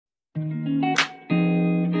Hello.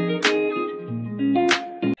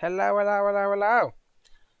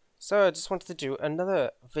 So I just wanted to do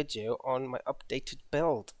another video on my updated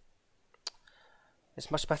build. It's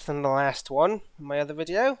much better than the last one, my other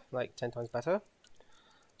video, like 10 times better.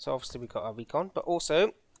 So obviously we got our recon, but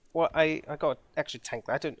also what I got an extra tank.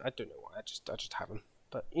 I don't know why. I just have them,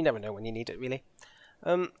 but you never know when you need it really.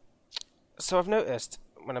 So I've noticed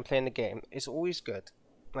when I'm playing the game, it's always good,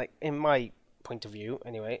 like in my point of view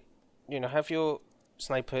anyway. You know, have your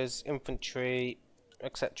snipers, infantry,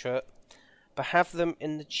 etc. But have them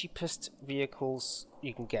in the cheapest vehicles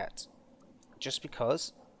you can get, just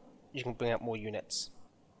because you can bring out more units.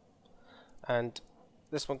 And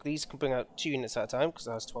these can bring out 2 units at a time because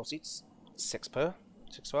it has 12 seats, 6 per,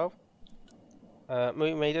 612.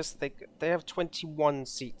 Marine Raiders, they have 21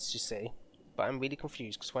 seats, you see, but I'm really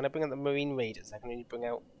confused because when I bring out the Marine Raiders, I can only bring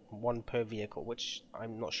out 1 per vehicle, which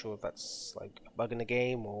I'm not sure if that's like a bug in the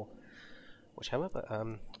game or whichever, but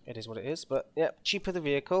it is what it is. But yeah, cheaper the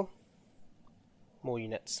vehicle, more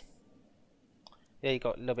units. Yeah, you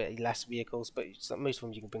got a little bit less vehicles, but most of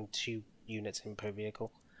them you can bring 2 units in per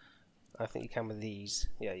vehicle. I think you can with these.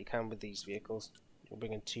 Yeah, you can with these vehicles. You can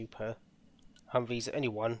bring in 2 per. Humvees only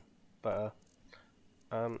 1, but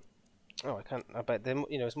oh, I can't. I bet them.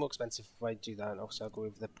 You know, it's more expensive if I do that. And obviously, I'll go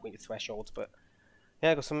over the point of thresholds. But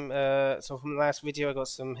yeah, I got some. So from the last video, I got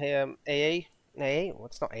some here. AA. Well,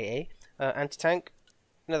 it's not AA. Anti-tank.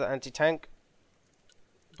 Another anti-tank.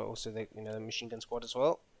 But also the the machine gun squad as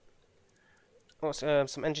well. Also,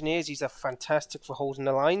 some engineers. These are fantastic for holding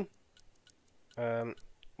the line. When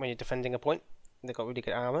you're defending a point, they've got really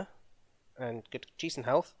good armor and good, decent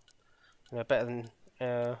health. Better than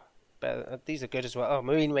these are good as well. Oh,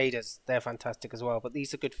 Marine Raiders, they're fantastic as well. But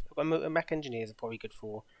these are good. Mech engineers are probably good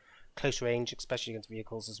for close range, especially against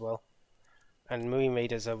vehicles as well. And Marine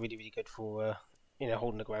Raiders are really good for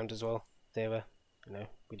holding the ground as well. They're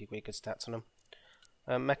really good stats on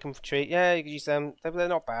them. Mech infantry, yeah, you can use them. They're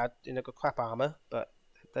not bad. Got crap armor, but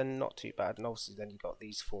they're not too bad. And obviously, then you got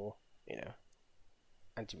these for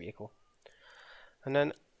anti-vehicle. And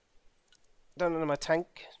then down on my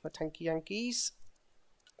tanky Yankees.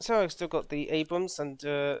 So I've still got the Abrams and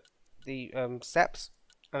the Seps,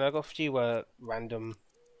 and I've got a few random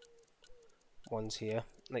ones here.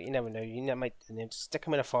 Like you never know, you might stick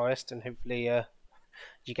them in a forest and hopefully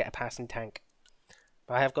you get a passing tank.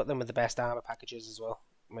 But I have got them with the best armor packages as well.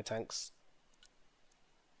 My tanks.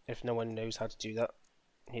 If no one knows how to do that,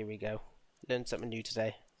 here we go. Learned something new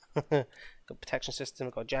today. Got protection system,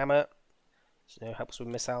 got jammer, so helps with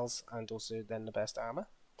missiles, and also then the best armor.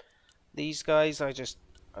 These guys,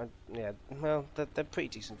 yeah, well, they're pretty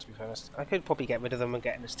decent to be honest. I could probably get rid of them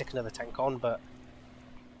and stick another tank on, but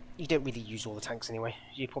you don't really use all the tanks anyway.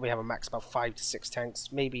 You probably have a max about 5 to 6 tanks.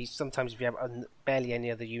 Maybe sometimes if you have barely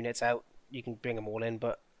any other units out, you can bring them all in,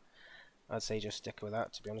 but I'd say just stick with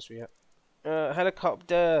that to be honest with you.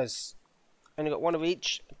 Helicopters. Only got 1 of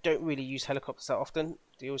each. Don't really use helicopters that often.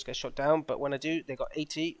 They always get shot down, but when I do, they got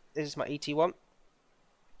 80. This is my 81,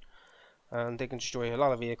 and they can destroy a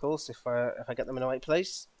lot of vehicles if I get them in the right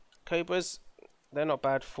place. Cobras, they're not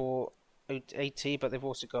bad for 80, but they've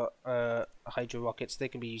also got hydro rockets. They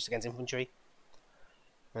can be used against infantry,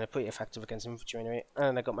 and they're pretty effective against infantry anyway.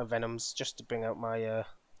 And I got my venoms just to bring out my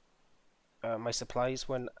my supplies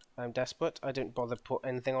when I'm desperate. I don't bother put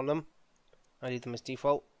anything on them. I leave them as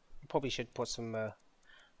default. Probably should put some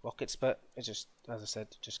rockets, but it just, as I said,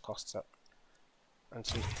 it just costs up. And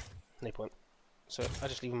so, no point. So I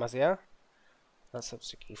just leave them as they are. That's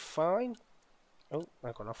absolutely fine. Oh,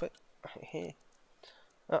 I got off it.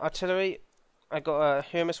 Artillery. I got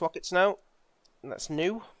Hermes rockets now. That's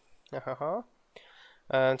new.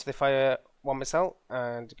 And so they fire 1 missile,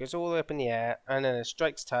 and it goes all the way up in the air, and then it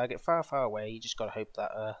strikes target far away. You just gotta hope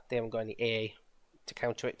that they haven't got any AA to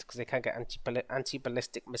counter it, because they can get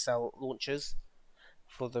anti-ballistic missile launchers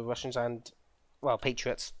for the Russians and, well,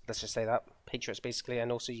 Patriots. Let's just say that Patriots basically,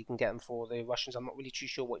 and also you can get them for the Russians. I'm not really too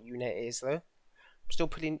sure what unit it is though. I'm still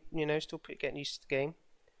pretty, getting used to the game.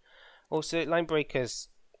 Also, line breakers,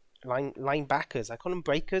 linebackers. I call them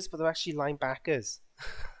breakers, but they're actually linebackers.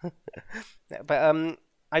 But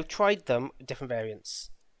I've tried them different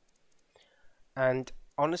variants, and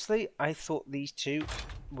honestly, I thought these two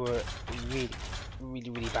were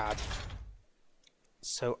really bad.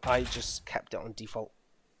 So I just kept it on default.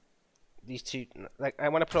 These two, like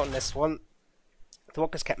when I put it on this one, the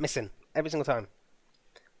rockets kept missing every single time.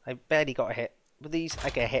 I barely got a hit. With these,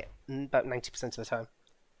 I get a hit about 90% of the time.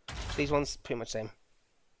 These ones, pretty much same.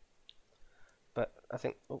 But I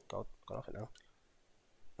think, oh god, got off it now.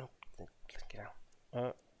 Oh, get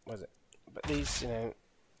out. What is it? But these,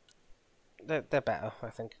 they're better, I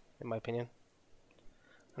think, in my opinion.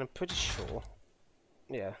 And I'm pretty sure,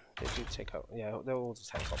 yeah, they do take out. Yeah, they're all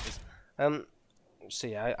just helicopters. So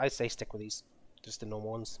yeah, I say stick with these, just the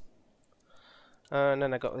normal ones. And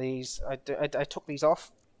then I got these. I took these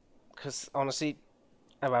off because honestly,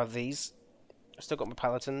 about these, I still got my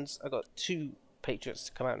Paladins. I got 2 Patriots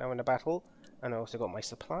to come out now in the battle, and I also got my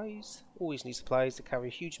supplies. Always need supplies to carry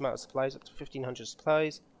a huge amount of supplies, up to 1,500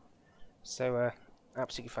 supplies. So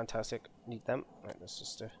absolutely fantastic. Need them. Right, let's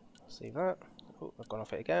just save that. Oh, I've gone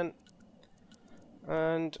off it again.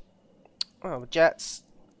 And jets.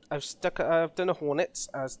 I've done a Hornets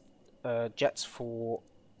as jets for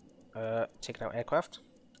taking out aircraft.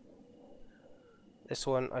 This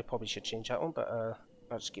one I probably should change that one, but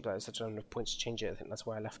I'll just keep that as such enough points to change it. I think that's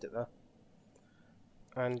why I left it there.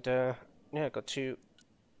 And yeah, I got two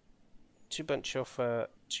bunch of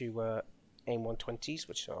AIM 120s,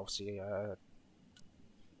 which are obviously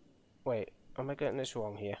wait, am I getting this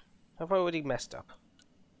wrong here? Have I already messed up?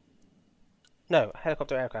 No,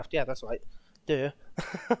 helicopter aircraft. Yeah, that's right. Duh.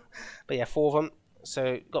 But yeah, 4 of them.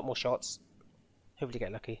 So got more shots. Hopefully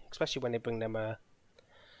get lucky, especially when they bring them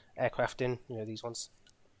aircraft in. You know, these ones.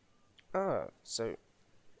 So.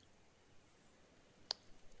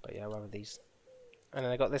 But yeah, rather these. And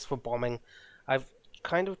then I got this for bombing. I've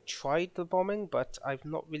kind of tried the bombing, but I've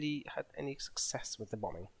not really had any success with the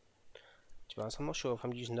bombing. To be honest, I'm not sure if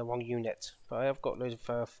I'm using the wrong unit, but I have got loads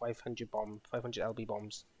of 500 LB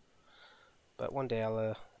bombs. But one day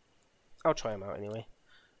I'll try them out anyway.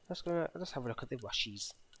 Let's have a look at the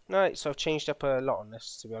Russies. Alright, so I've changed up a lot on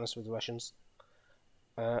this, to be honest, with the Russians.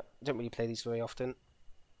 Don't really play these very often.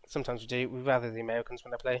 Sometimes we do. We rather the Americans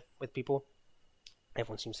when I play with people.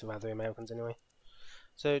 Everyone seems to rather the Americans anyway.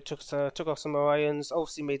 So took off some Orions.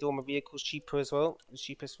 Obviously made all my vehicles cheaper as well. The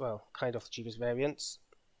cheapest, well, kind of the cheapest variants.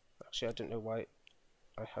 Actually, I don't know why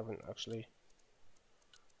I haven't actually.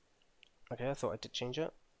 Okay, I thought I did change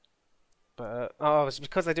it. But oh, it's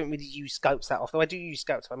because I don't really use scouts that often. I do use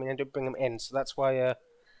scouts, but I mean I don't bring them in, so that's why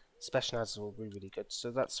specializers will be really good.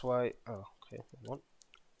 So that's why. Oh, okay,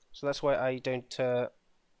 so that's why I don't.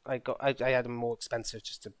 I had them more expensive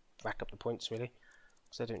just to rack up the points really,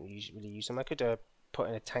 because I don't really use them. I could put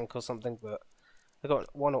in a tank or something, but I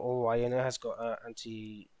got one Orion. It has got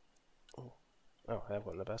anti. Oh, I have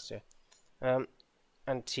one of the best, yeah.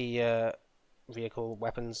 Anti vehicle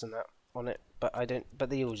weapons and that on it, but I don't. But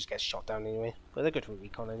they all just get shot down anyway. But they're good for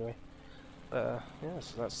recon anyway. But yeah,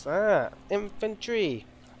 so that's that. Infantry.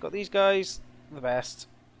 Got these guys, the best,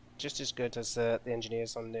 just as good as the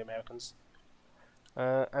engineers on the Americans.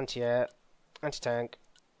 Anti-air, anti-tank,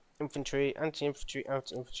 infantry, anti-infantry,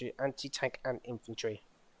 anti-infantry, anti-tank, and infantry.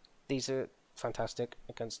 These are fantastic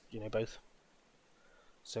against both.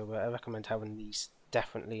 So I recommend having these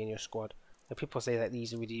definitely in your squad. People say that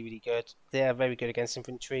these are really good. They are very good against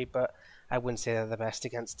infantry, but I wouldn't say they're the best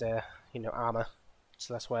against armor.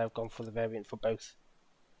 So that's why I've gone for the variant for both.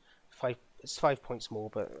 It's 5 points more,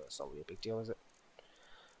 but it's not really a big deal, is it?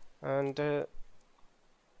 And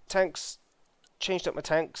tanks, changed up my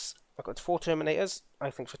tanks. I've got 4 Terminators. I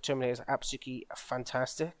think for Terminators are absolutely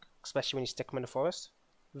fantastic, especially when you stick them in the forest.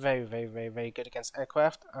 Very good against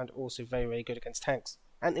aircraft, and also very good against tanks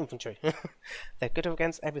and infantry. They're good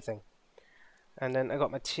against everything. And then I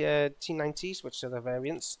got my T90s, which are the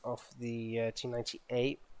variants of the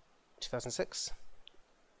T90A 2006.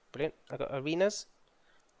 Brilliant. I got Arenas,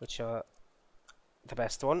 which are the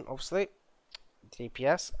best one, obviously. The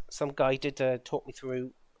DPS. Some guy did talk me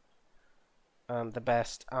through the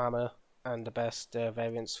best armor and the best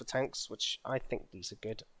variants for tanks, which I think these are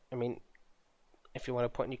good. I mean, if you want to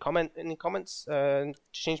put any comments to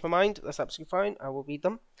change my mind, that's absolutely fine. I will read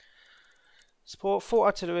them. Support 4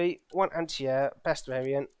 artillery, 1 anti-air, best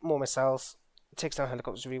variant, more missiles, takes down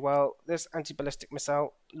helicopters really well. This anti-ballistic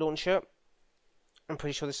missile launcher, I'm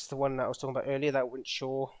pretty sure this is the one that I was talking about earlier, that wasn't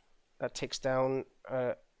sure that takes down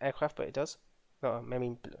aircraft, but it does. No, I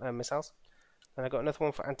mean missiles. And I got another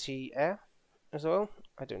one for anti-air as well.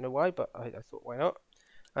 I don't know why, but I thought why not.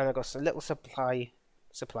 And I got some little supplies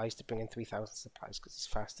to bring in 3,000 supplies because it's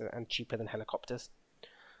faster and cheaper than helicopters.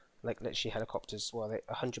 Like literally helicopters, well,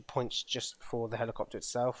 100 points just for the helicopter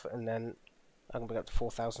itself, and then I can bring up to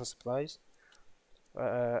 4,000 supplies.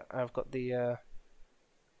 I've got the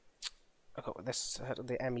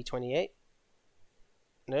the ME28.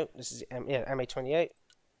 No, this is the MA28.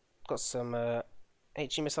 Got some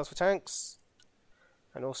HE missiles for tanks,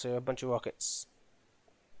 and also a bunch of rockets.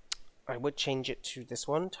 I would change it to this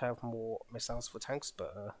one to have more missiles for tanks,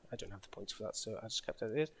 but I don't have the points for that, so I just kept it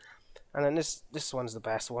as it is. And then this one's the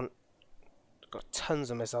best one. Got tons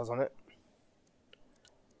of missiles on it,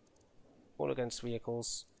 all against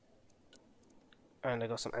vehicles. And I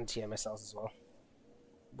got some anti-air missiles as well,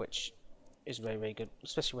 which is very, very good,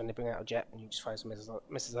 especially when they bring out a jet and you just fire some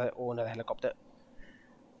missiles at it, or another helicopter.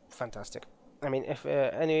 Fantastic. I mean, if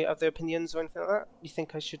any other opinions or anything like that you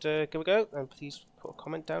think I should give a go, then please put a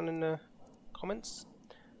comment down in the comments.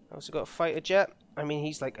 I also got a fighter jet. I mean,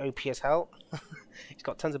 he's like OP as hell. He's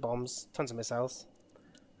got tons of bombs, tons of missiles.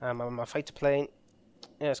 My fighter plane,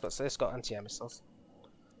 yeah, it's got anti-air missiles.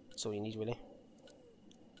 That's all you need, really.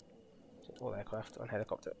 All aircraft and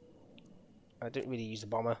helicopter. I didn't really use the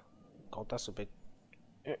bomber. God, that's so big.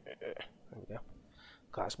 There we go.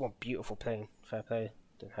 God, that's one beautiful plane. Fair play.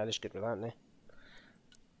 Did hellish good with that, didn't they?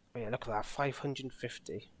 Oh yeah, look at that.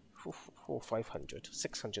 550. 500.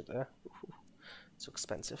 600 there. So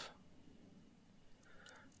expensive.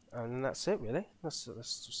 And that's it, really. That's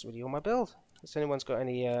just really all my build. If anyone's got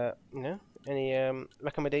any, any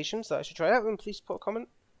recommendations that I should try out, then please put a comment.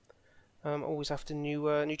 Always after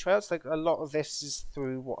new tryouts. Like a lot of this is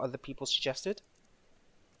through what other people suggested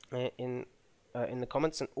in the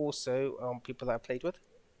comments, and also people that I played with.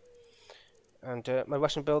 And my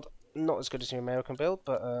Russian build not as good as the American build,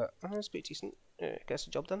 but it's pretty decent. It gets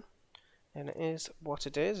the job done, and it is what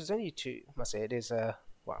it is. There's only two. I must say it is.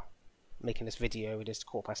 Well, making this video, it is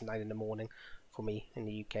 9:15 in the morning for me in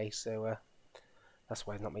the UK, so that's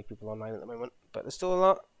why there's not many people online at the moment. But there's still a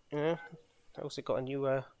lot. I also got a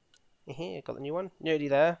new. Here, got the new one. Nearly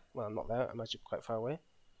there. Well, I'm not there. I'm actually quite far away.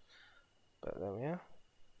 But there we are.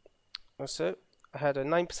 Also, I had a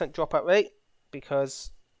 9% dropout rate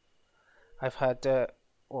because I've had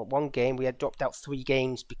one game. We had dropped out 3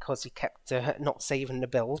 games because he kept not saving the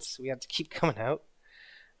builds. So we had to keep coming out.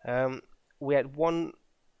 We had one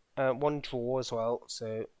draw as well, so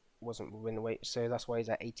it wasn't win rate. So that's why he's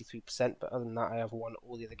at 83%. But other than that, I have won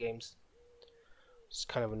all the other games. It's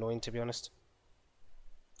kind of annoying, to be honest.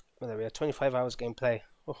 Well, there we are, 25 hours gameplay.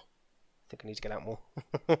 Oh, I think I need to get out more.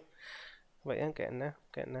 But yeah, getting there,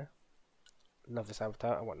 getting there. Love this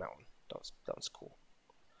avatar. I want that one. That one's cool.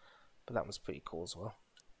 But that one's pretty cool as well.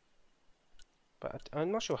 But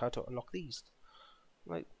I'm not sure how to unlock these.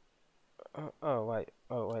 Like, oh right,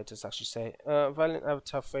 it does actually say violent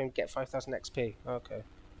avatar frame, get 5,000 XP. Okay,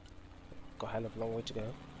 got a hell of a long way to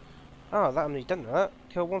go. Oh, that I'm nearly done with that.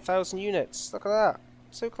 Kill 1,000 units. Look at that.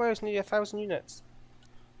 So close, nearly 1,000 units.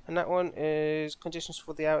 And that one is conditions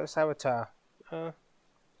for the avatar.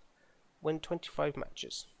 Win 25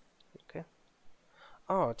 matches. Okay.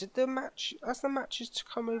 Oh, did the match? Has the matches to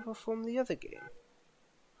come over from the other game?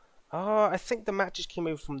 Oh, I think the matches came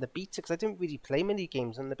over from the beta because I didn't really play many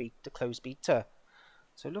games on the closed beta.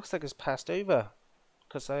 So it looks like it's passed over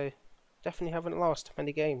because I definitely haven't lost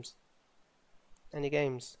many games.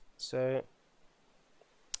 So,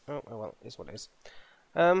 oh well, it is what it is.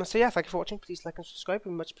 So yeah, thank you for watching. Please like and subscribe,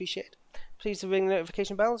 it'd be much appreciated. Please ring the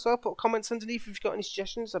notification bell as well. Put comments underneath if you've got any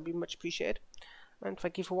suggestions, that'd be much appreciated. And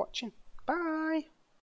thank you for watching.